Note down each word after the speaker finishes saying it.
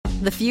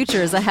The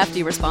future is a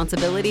hefty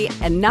responsibility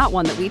and not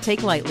one that we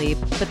take lightly,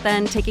 but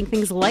then taking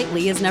things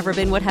lightly has never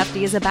been what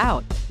Hefty is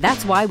about.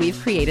 That's why we've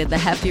created the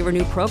Hefty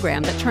Renew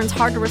program that turns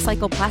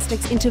hard-to-recycle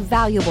plastics into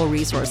valuable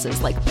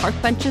resources like park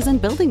benches and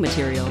building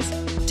materials.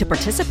 To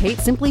participate,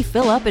 simply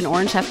fill up an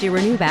orange Hefty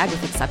Renew bag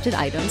with accepted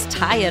items,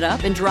 tie it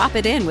up, and drop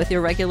it in with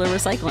your regular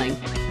recycling.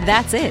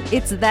 That's it.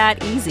 It's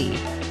that easy.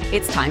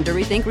 It's time to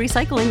rethink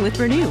recycling with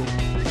Renew.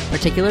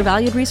 Particular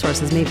valued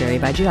resources may vary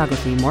by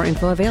geography. More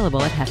info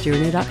available at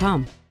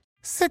heftyrenew.com.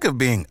 Sick of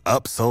being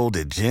upsold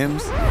at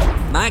gyms?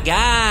 My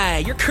guy,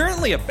 you're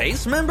currently a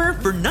base member?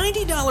 For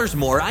 $90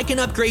 more, I can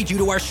upgrade you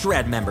to our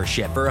Shred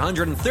membership. For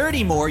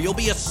 $130 more, you'll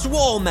be a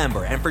Swole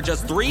member. And for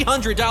just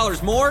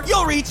 $300 more,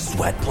 you'll reach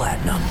Sweat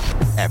Platinum.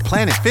 At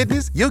Planet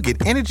Fitness, you'll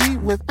get energy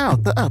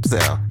without the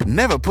upsell.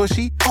 Never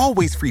pushy,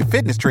 always free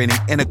fitness training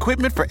and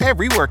equipment for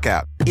every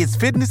workout. It's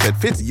fitness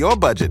that fits your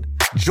budget.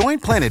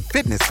 Join Planet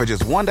Fitness for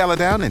just $1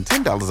 down and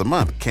 $10 a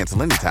month.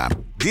 Cancel anytime.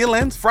 Deal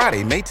ends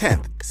Friday, May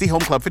 10th. See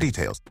Home Club for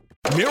details.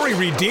 Mary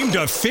redeemed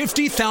a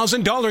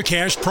 $50,000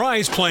 cash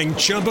prize playing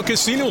Chumba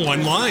Casino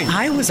online.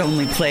 I was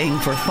only playing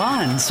for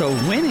fun, so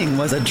winning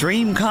was a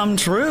dream come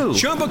true.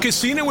 Chumba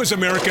Casino is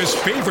America's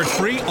favorite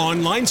free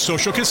online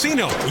social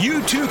casino.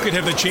 You, too, could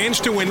have the chance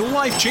to win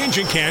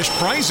life-changing cash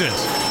prizes.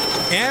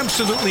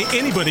 Absolutely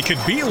anybody could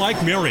be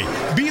like Mary.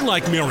 Be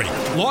like Mary.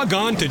 Log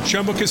on to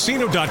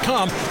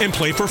ChumbaCasino.com and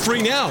play for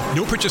free now.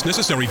 No purchase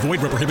necessary.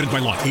 Void where prohibited by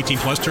law. 18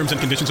 plus terms and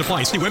conditions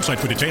apply. See website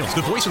for details.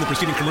 The voice in the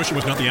preceding commercial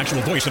was not the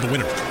actual voice of the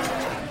winner.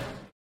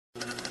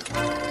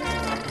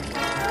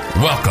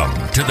 Welcome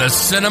to the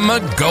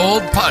Cinema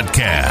Gold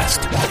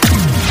Podcast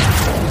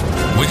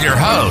with your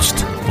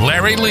host,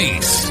 Larry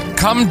Leese.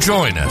 Come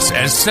join us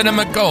as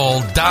Cinema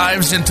Gold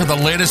dives into the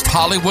latest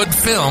Hollywood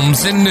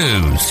films and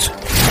news.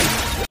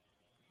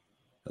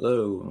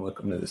 Hello, and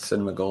welcome to the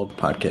Cinema Gold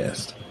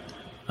Podcast.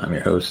 I'm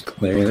your host,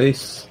 Larry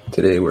Leese.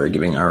 Today we're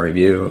giving our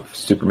review of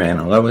Superman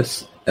and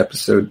Lois,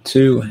 Episode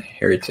 2,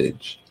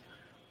 Heritage.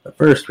 But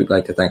first, we'd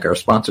like to thank our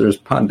sponsors,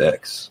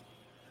 Poddex.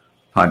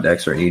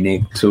 Poddex are a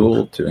unique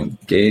tool to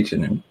engage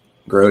and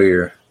grow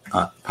your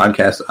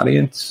podcast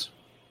audience.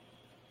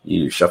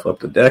 You shuffle up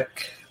the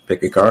deck,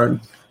 pick a card,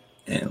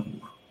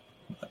 and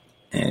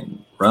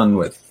run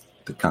with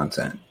the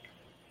content.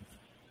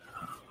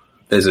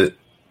 Visit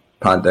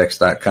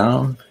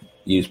poddex.com.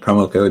 Use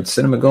promo code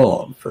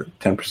CinemaGold for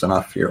 10%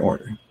 off your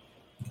order.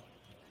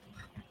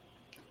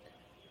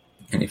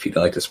 And if you'd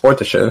like to support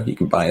the show, you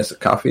can buy us a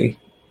coffee.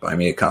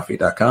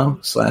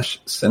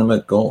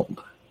 buymeacoffee.com/CinemaGold.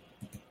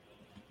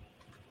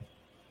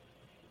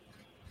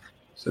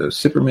 So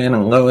Superman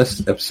and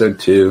Lois, Episode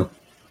 2,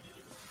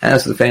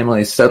 has the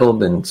family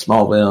settled in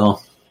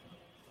Smallville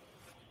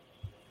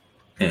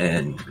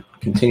and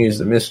continues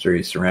the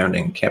mystery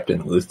surrounding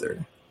Captain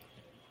Luthor.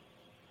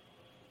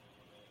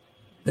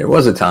 There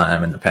was a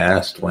time in the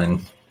past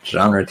when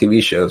genre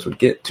TV shows would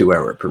get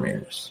 2-hour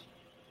premieres,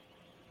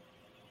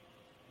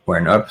 where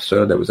an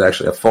episode that was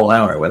actually a full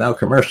hour without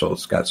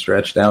commercials got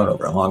stretched out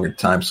over a longer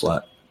time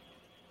slot,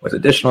 with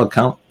additional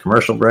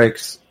commercial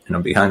breaks and a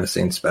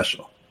behind-the-scenes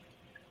special.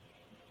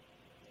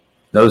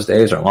 Those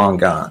days are long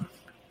gone,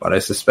 but I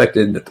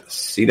suspected that the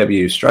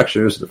CW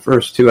structures the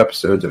first 2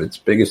 episodes of its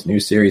biggest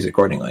new series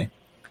accordingly.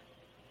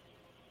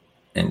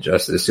 And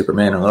just as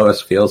Superman and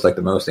Lois feels like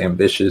the most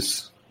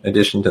ambitious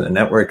addition to the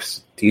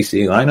network's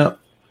DC lineup,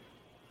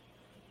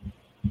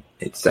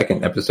 its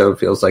second episode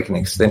feels like an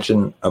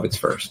extension of its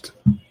first.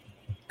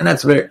 And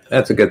that's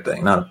a good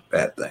thing, not a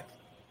bad thing.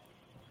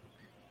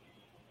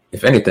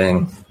 If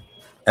anything,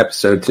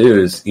 episode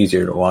 2 is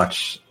easier to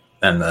watch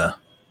than the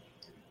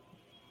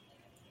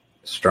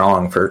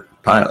strong for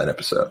pilot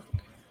episode.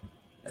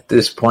 At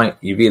this point,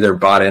 you've either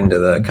bought into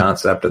the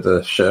concept of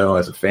the show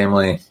as a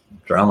family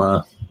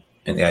drama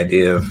and the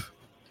idea of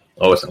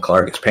Lois and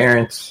Clark as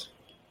parents,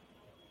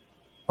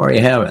 or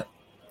you haven't.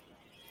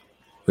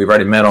 We've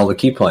already met all the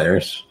key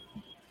players.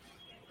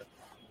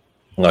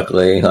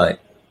 Luckily, like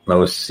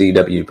most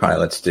CW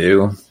pilots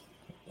do,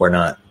 we're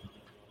not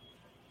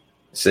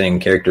seeing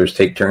characters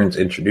take turns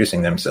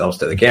introducing themselves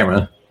to the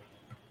camera,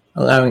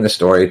 allowing the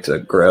story to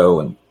grow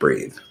and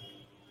breathe.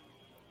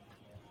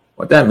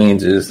 What that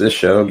means is this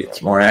show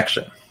gets more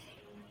action.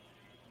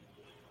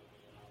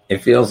 It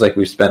feels like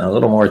we've spent a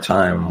little more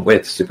time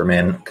with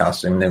Superman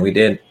costume than we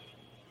did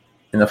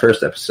in the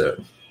first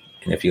episode.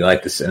 And if you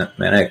like the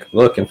cinematic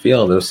look and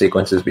feel of those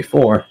sequences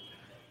before,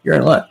 you're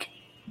in luck.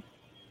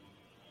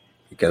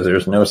 Because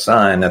there's no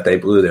sign that they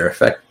blew their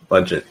effect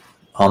budget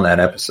on that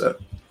episode.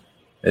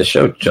 This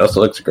show just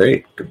looks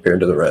great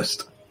compared to the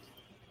rest.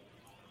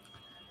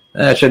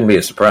 That shouldn't be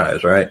a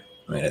surprise, right?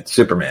 I mean, it's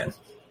Superman.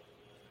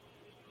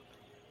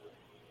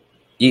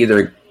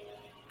 Either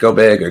go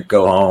big or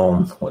go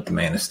home with the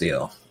Man of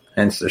Steel.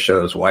 Hence the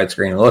show's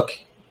widescreen look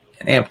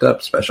and amped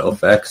up special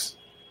effects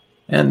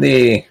and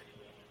the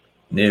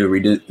new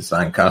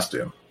redesigned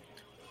costume.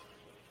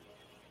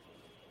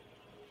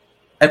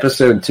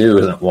 Episode 2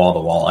 isn't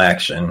wall-to-wall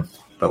action,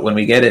 but when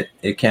we get it,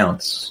 it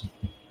counts.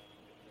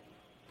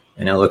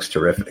 And it looks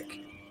terrific.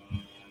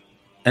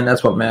 And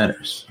that's what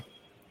matters.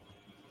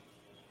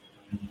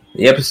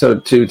 The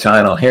episode 2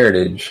 title,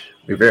 Heritage,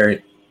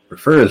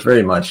 refers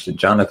very much to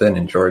Jonathan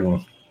and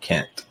Jordan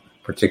Kent,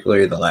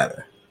 particularly the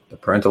latter. The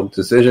parental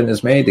decision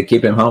is made to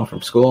keep him home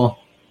from school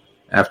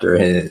after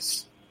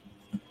his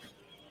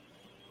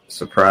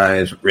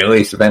surprise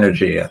release of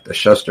energy at the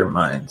Schuster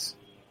Mines,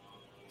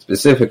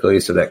 specifically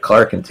so that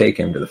Clark can take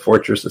him to the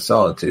Fortress of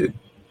Solitude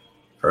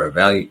for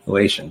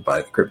evaluation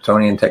by the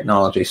Kryptonian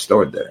technology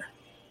stored there,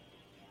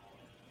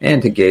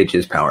 and to gauge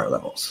his power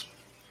levels.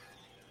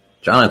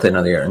 Jonathan,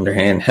 on the other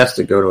hand, has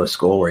to go to a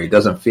school where he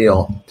doesn't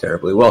feel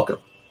terribly welcome,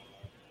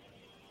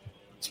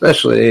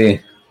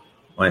 especially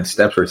when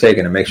steps were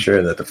taken to make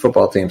sure that the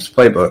football team's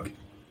playbook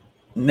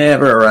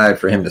never arrived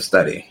for him to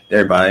study,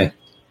 thereby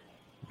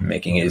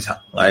making his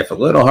life a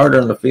little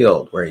harder on the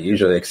field where he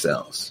usually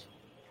excels.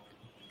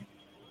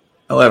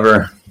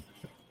 However,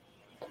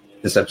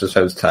 this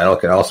episode's title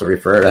could also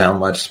refer to how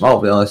much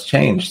Smallville has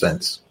changed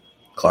since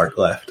Clark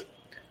left.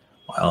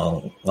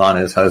 While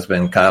Lana's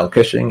husband, Kyle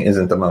Cushing,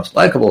 isn't the most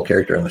likable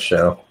character in the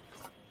show,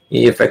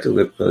 he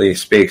effectively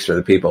speaks for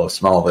the people of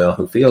Smallville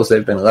who feels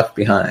they've been left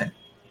behind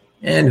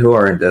and who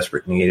are in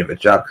desperate need of a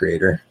job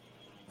creator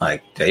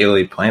like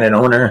Daily Planet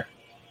owner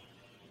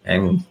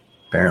and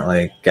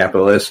apparently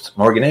capitalist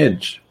Morgan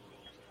Edge.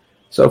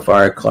 So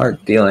far,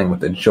 Clark dealing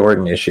with the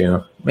Jordan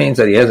issue means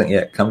that he hasn't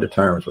yet come to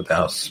terms with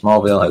how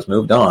Smallville has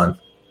moved on,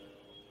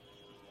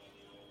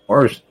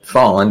 or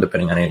fallen,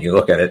 depending on how you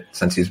look at it,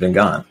 since he's been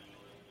gone.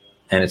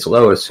 And it's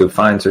Lois who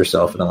finds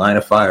herself in a line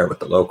of fire with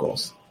the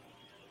locals.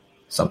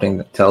 Something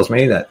that tells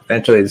me that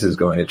eventually this is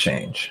going to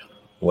change,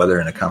 whether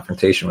in a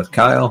confrontation with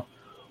Kyle,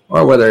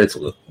 or whether it's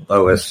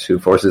Lois who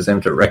forces him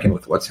to reckon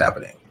with what's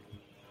happening.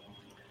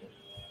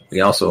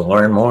 We also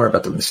learn more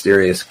about the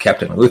mysterious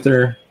Captain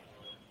Luthor,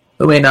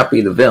 who may not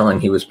be the villain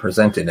he was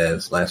presented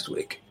as last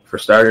week. For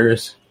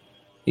starters,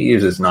 he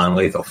uses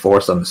non-lethal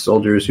force on the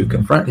soldiers who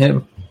confront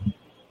him,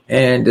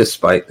 and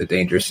despite the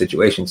dangerous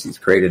situations he's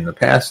created in the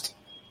past,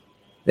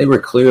 they were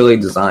clearly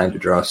designed to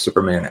draw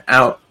Superman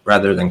out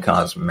rather than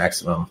cause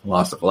maximum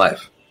loss of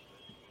life.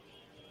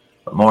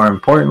 But more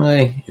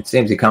importantly, it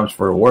seems he comes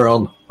for a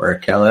world where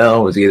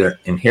Kal-El was either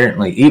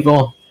inherently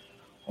evil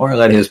or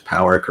let his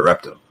power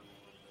corrupt him.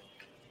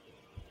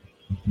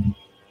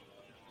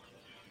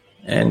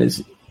 And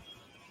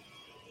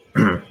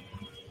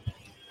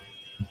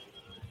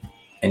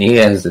he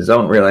has his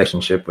own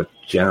relationship with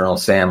General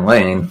Sam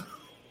Lane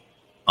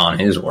on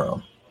his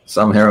world.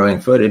 Some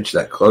harrowing footage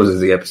that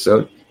closes the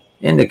episode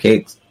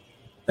indicates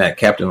that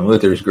Captain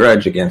Luthor's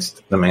grudge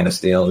against the Man of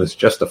Steel is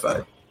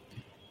justified.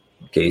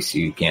 In case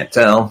you can't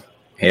tell,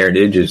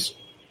 Heritage is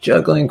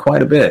juggling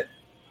quite a bit,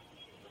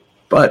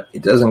 but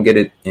it doesn't get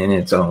it in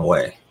its own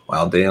way,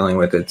 while dealing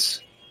with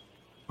its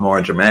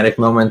more dramatic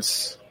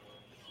moments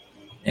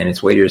and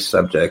its weightier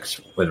subjects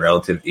with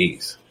relative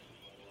ease.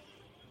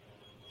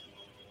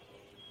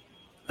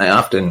 I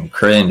often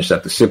cringe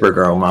at the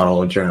Supergirl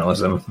model of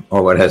journalism,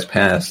 or what has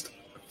passed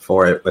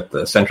for it with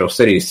the Central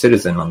City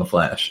Citizen on The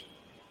Flash.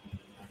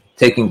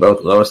 Taking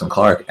both Lois and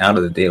Clark out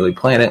of the Daily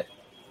Planet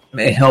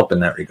may help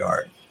in that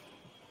regard.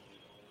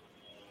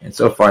 And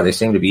so far they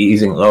seem to be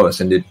easing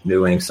Lois into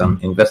doing some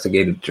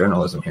investigative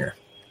journalism here.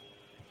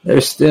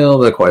 There's still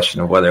the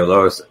question of whether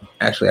Lois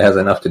actually has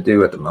enough to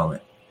do at the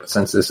moment, but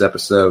since this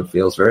episode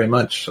feels very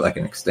much like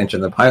an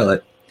extension of the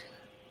pilot,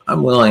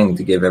 I'm willing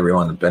to give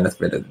everyone the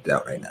benefit of the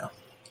doubt right now.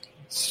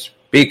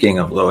 Speaking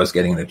of Lois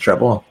getting into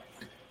trouble,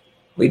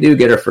 we do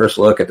get our first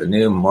look at the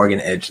new Morgan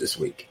Edge this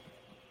week.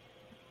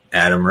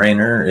 Adam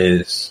Rayner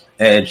is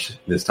Edge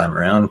this time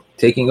around,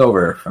 taking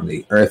over from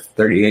the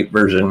Earth-38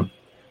 version,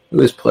 who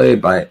is played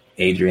by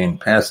Adrian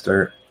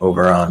Pastor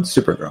over on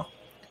Supergirl.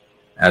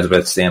 As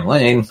with Sam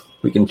Lane,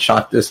 we can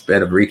chalk this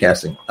bit of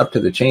recasting up to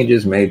the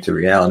changes made to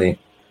reality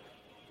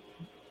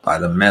by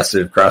the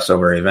massive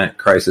crossover event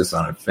Crisis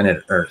on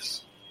Infinite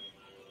Earths.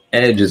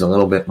 Edge is a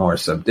little bit more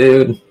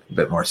subdued, a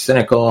bit more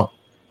cynical,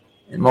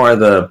 and more of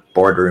the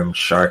boardroom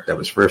shark that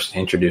was first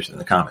introduced in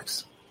the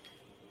comics.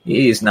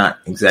 He's not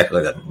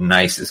exactly the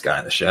nicest guy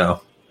in the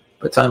show,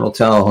 but time will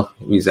tell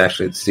if he's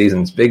actually the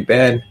season's big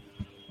bad,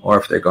 or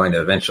if they're going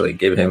to eventually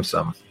give him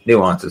some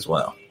nuance as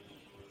well.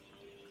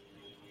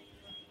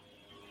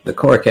 The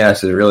core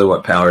cast is really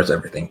what powers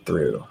everything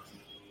through.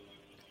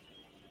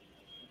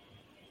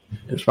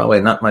 There's probably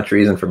not much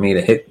reason for me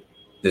to hit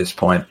this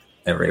point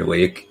every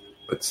week,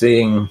 but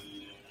seeing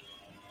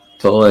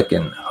Tulloch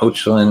and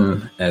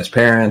Hoechlin as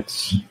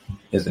parents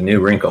is a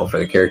new wrinkle for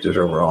the characters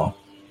overall,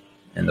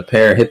 and the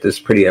pair hit this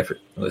pretty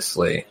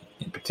effortlessly.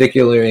 In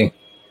particular,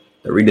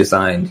 the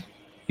redesigned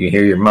 "You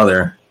Hear Your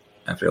Mother"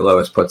 after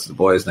Lois puts the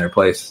boys in their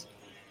place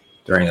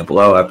during a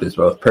blow-up is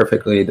both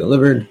perfectly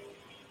delivered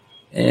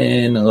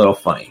and a little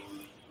funny.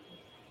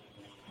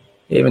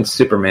 Even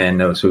Superman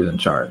knows who's in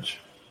charge.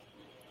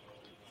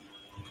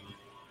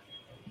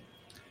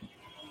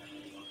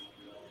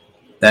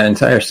 That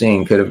entire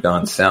scene could have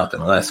gone south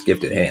in less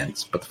gifted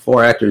hands, but the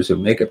four actors who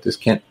make up this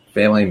Kent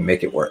family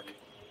make it work.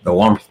 The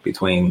warmth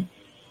between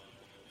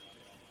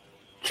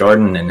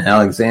Jordan and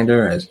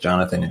Alexander as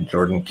Jonathan and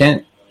Jordan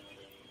Kent,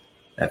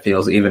 that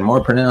feels even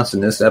more pronounced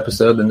in this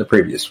episode than the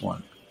previous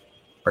one.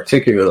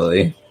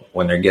 particularly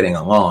when they're getting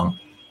along.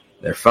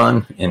 They're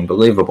fun and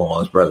believable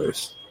as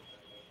brothers.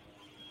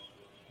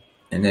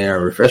 And they are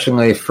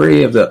refreshingly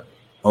free of the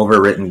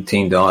overwritten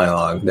teen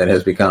dialogue that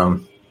has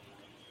become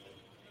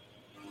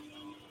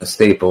a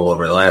staple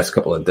over the last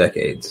couple of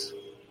decades.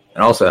 It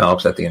also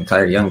helps that the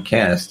entire young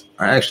cast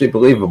are actually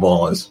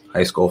believable as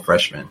high school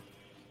freshmen.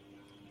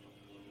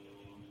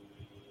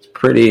 It's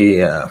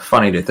pretty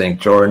funny to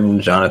think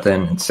Jordan,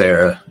 Jonathan, and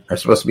Sarah are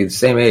supposed to be the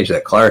same age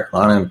that Clark,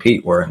 Lana, and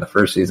Pete were in the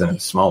first season of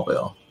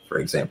Smallville, for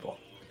example.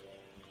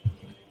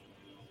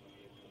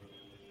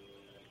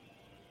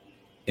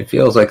 It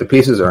feels like the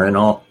pieces are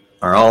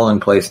all in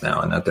place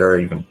now, and that there are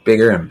even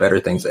bigger and better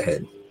things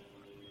ahead.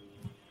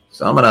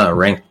 So I'm gonna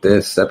rank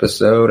this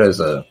episode as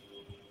a.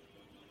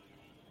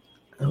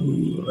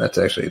 Ooh, that's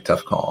actually a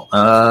tough call.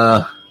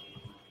 I'll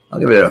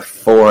give it a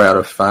 4 out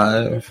of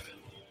 5.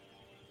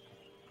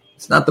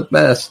 It's not the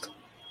best.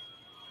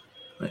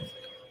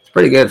 It's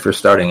pretty good for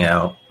starting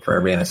out, for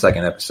being a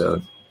second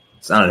episode.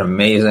 It's not an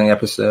amazing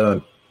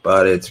episode,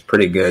 but it's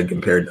pretty good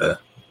compared to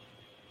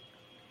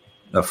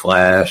The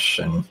Flash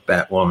and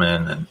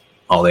Batwoman and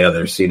all the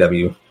other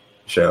CW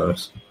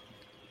shows.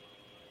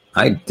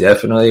 I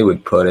definitely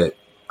would put it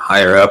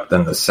higher up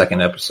than the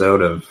second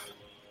episode of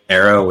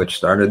Arrow, which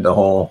started the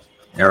whole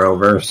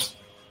Arrowverse.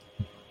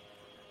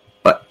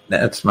 But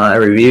that's my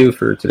review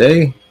for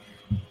today.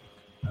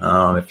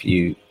 If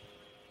you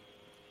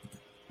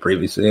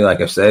previously,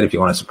 like I've said, if you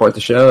want to support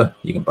the show,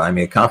 you can buy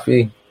me a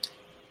coffee.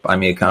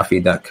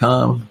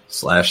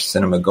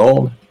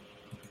 buymeacoffee.com/cinemagold.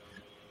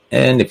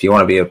 And if you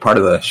want to be a part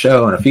of the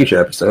show in a future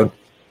episode,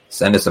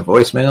 send us a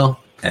voicemail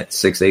at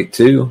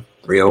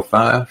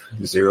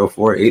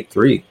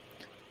 682-305-0483.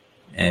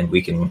 And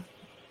we can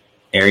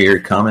air your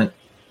comment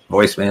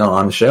voicemail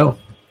on the show.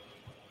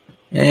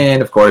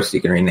 And, of course,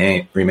 you can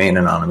remain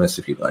anonymous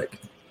if you'd like.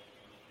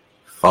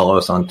 Follow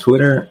us on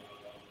Twitter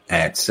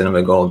at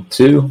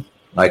CinemaGold2.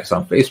 Like us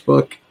on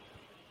Facebook.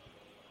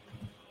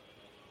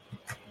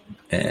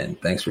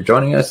 And thanks for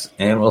joining us,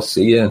 and we'll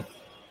see you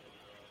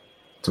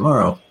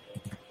tomorrow.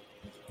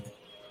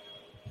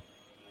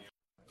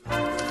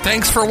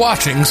 Thanks for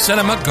watching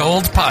Cinema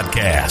Gold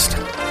Podcast.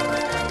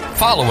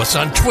 Follow us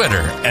on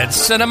Twitter at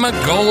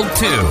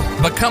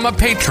CinemaGold2. Become a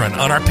patron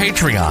on our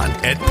Patreon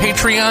at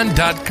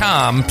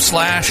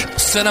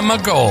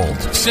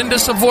patreon.com/cinemagold. Send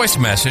us a voice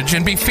message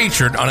and be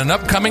featured on an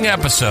upcoming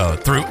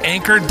episode through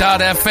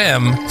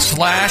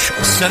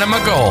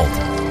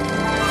anchor.fm/cinemagold.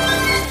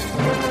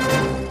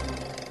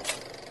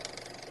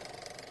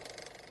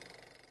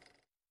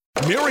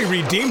 Mary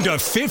redeemed a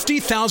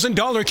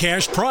 $50,000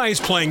 cash prize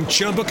playing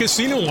Chumba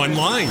Casino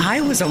online. I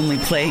was only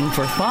playing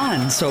for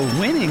fun, so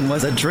winning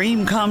was a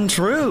dream come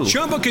true.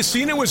 Chumba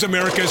Casino is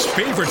America's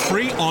favorite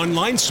free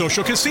online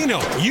social casino.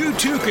 You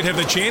too could have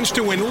the chance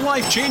to win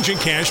life-changing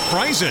cash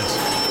prizes.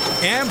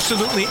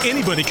 Absolutely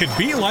anybody could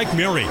be like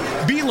Mary.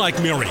 Be like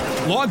Mary.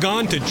 Log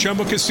on to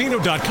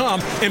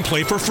ChumbaCasino.com and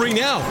play for free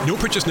now. No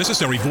purchase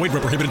necessary. Void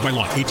where prohibited by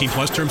law. 18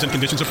 plus terms and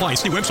conditions apply.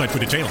 See website for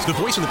details. The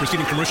voice in the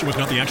preceding commercial was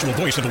not the actual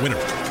voice of the winner.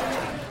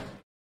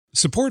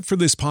 Support for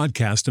this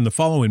podcast and the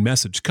following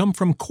message come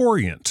from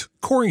Corient.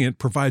 Corient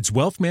provides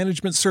wealth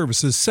management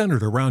services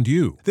centered around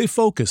you. They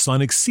focus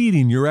on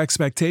exceeding your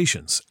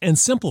expectations and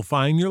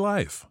simplifying your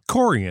life.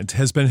 Corient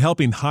has been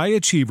helping high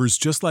achievers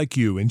just like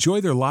you enjoy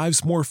their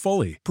lives more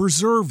fully,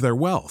 preserve their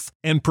wealth,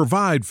 and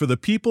provide for the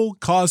people,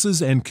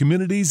 causes, and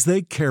communities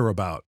they care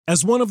about.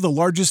 As one of the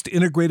largest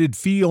integrated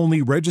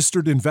fee-only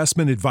registered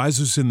investment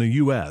advisors in the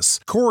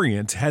U.S.,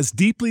 Corient has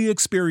deeply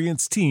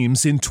experienced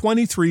teams in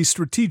 23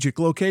 strategic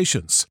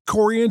locations.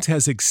 Corient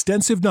has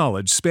extensive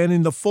knowledge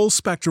spanning the full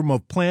spectrum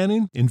of planning,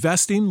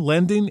 investing,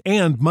 lending,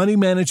 and money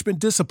management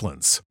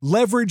disciplines.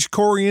 Leverage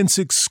Corient's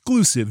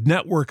exclusive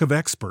network of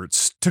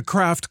experts to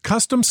craft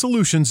custom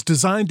solutions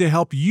designed to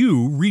help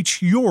you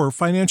reach your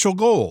financial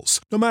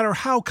goals, no matter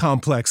how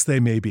complex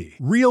they may be.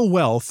 Real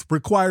wealth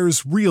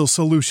requires real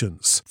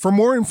solutions. For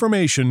more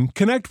information,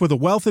 connect with a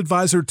wealth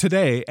advisor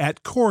today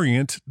at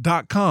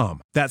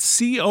Corient.com. That's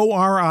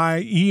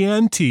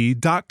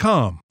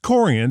Corient.com.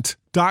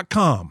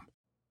 Corient.com.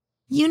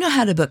 You know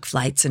how to book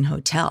flights and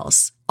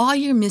hotels. All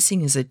you're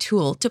missing is a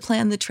tool to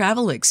plan the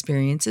travel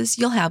experiences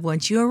you'll have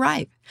once you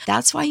arrive.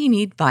 That's why you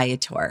need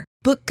Viator.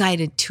 Book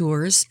guided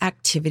tours,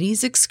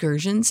 activities,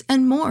 excursions,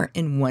 and more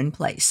in one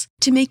place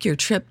to make your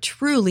trip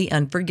truly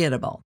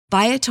unforgettable.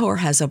 Viator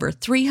has over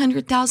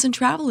 300,000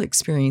 travel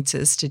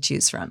experiences to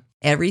choose from.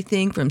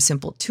 Everything from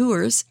simple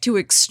tours to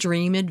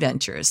extreme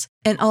adventures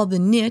and all the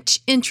niche,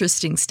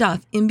 interesting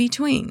stuff in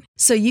between.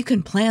 So you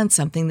can plan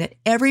something that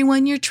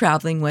everyone you're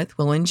traveling with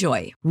will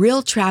enjoy.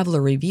 Real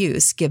traveler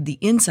reviews give the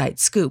inside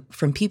scoop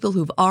from people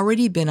who've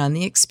already been on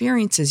the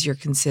experiences you're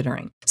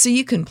considering. So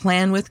you can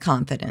plan with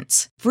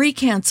confidence. Free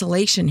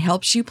cancellation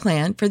helps you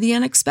plan for the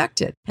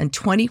unexpected. And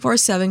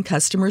 24/7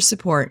 customer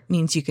support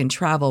means you can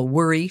travel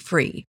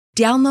worry-free.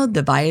 Download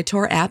the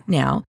Viator app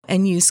now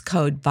and use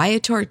code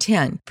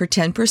Viator10 for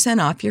 10%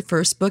 off your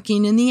first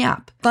booking in the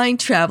app. Find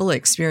travel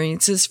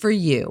experiences for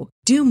you.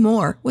 Do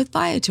more with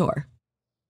Viator.